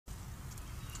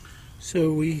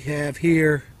So we have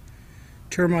here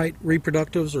termite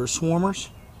reproductives or swarmers.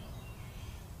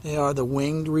 They are the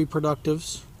winged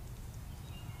reproductives.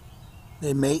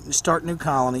 They mate and start new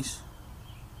colonies.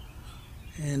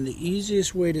 And the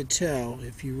easiest way to tell,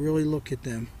 if you really look at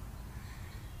them,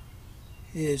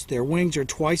 is their wings are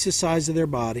twice the size of their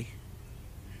body.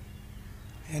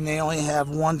 And they only have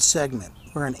one segment.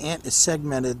 Where an ant is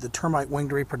segmented, the termite winged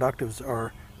reproductives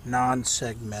are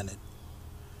non-segmented.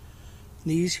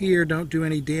 These here don't do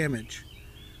any damage,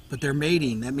 but they're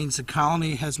mating. That means the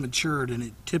colony has matured, and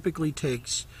it typically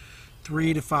takes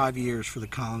 3 to 5 years for the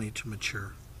colony to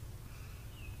mature.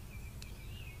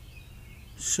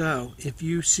 So, if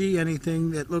you see anything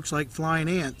that looks like flying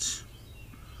ants,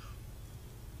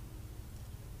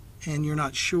 and you're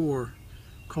not sure,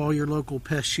 call your local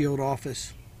Pest Shield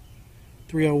office,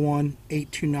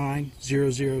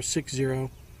 301-829-0060,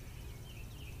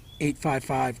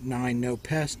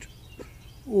 855-9-NO-PEST,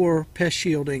 or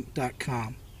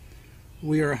PestShieldInc.com.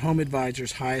 We are Home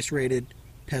Advisor's highest rated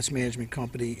pest management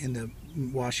company in the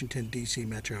Washington, D.C.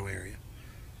 metro area.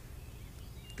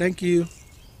 Thank you.